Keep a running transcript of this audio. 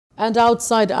And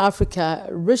outside Africa,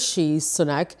 Rishi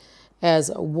Sunak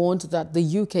has warned that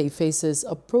the UK faces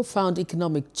a profound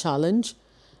economic challenge,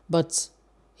 but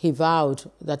he vowed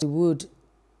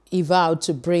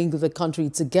to bring the country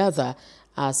together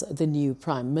as the new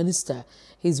Prime Minister.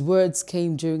 His words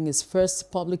came during his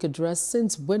first public address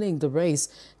since winning the race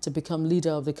to become leader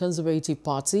of the Conservative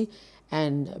Party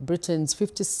and Britain's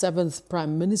 57th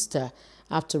Prime Minister,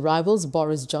 after rivals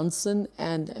Boris Johnson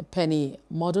and Penny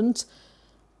Mordaunt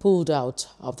pulled out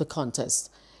of the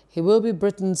contest. He will be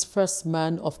Britain's first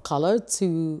man of colour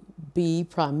to be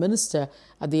Prime Minister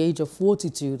at the age of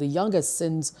 42, the youngest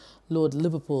since Lord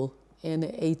Liverpool in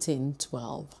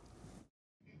 1812.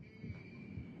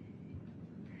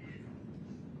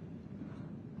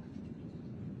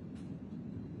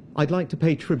 I'd like to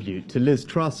pay tribute to Liz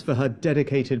Truss for her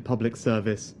dedicated public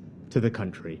service to the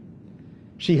country.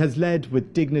 She has led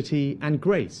with dignity and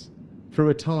grace through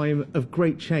a time of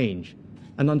great change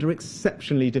and under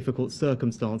exceptionally difficult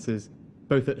circumstances,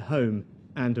 both at home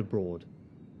and abroad.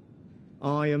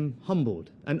 I am humbled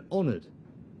and honoured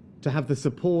to have the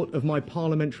support of my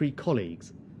parliamentary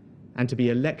colleagues and to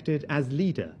be elected as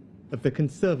leader of the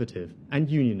Conservative and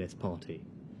Unionist Party.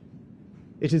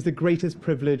 It is the greatest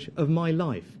privilege of my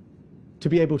life to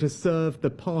be able to serve the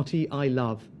party I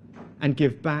love and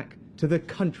give back to the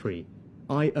country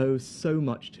I owe so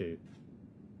much to.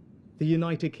 The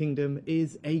United Kingdom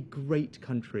is a great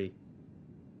country,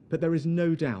 but there is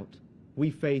no doubt we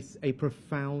face a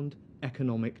profound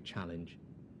economic challenge.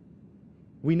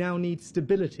 We now need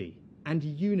stability and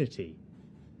unity,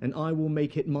 and I will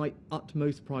make it my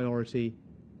utmost priority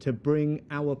to bring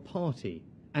our party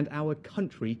and our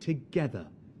country together,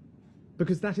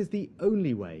 because that is the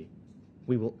only way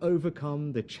we will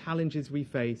overcome the challenges we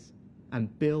face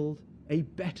and build a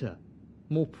better,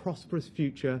 more prosperous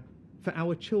future for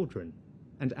our children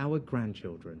and our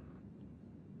grandchildren.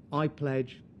 I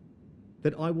pledge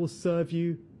that I will serve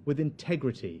you with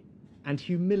integrity and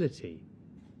humility,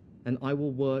 and I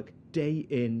will work day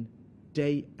in,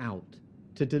 day out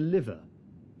to deliver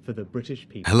for the British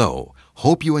people. Hello,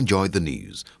 hope you enjoyed the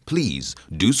news. Please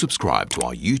do subscribe to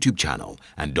our YouTube channel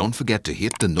and don't forget to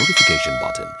hit the notification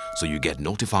button so you get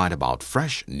notified about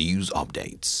fresh news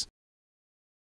updates.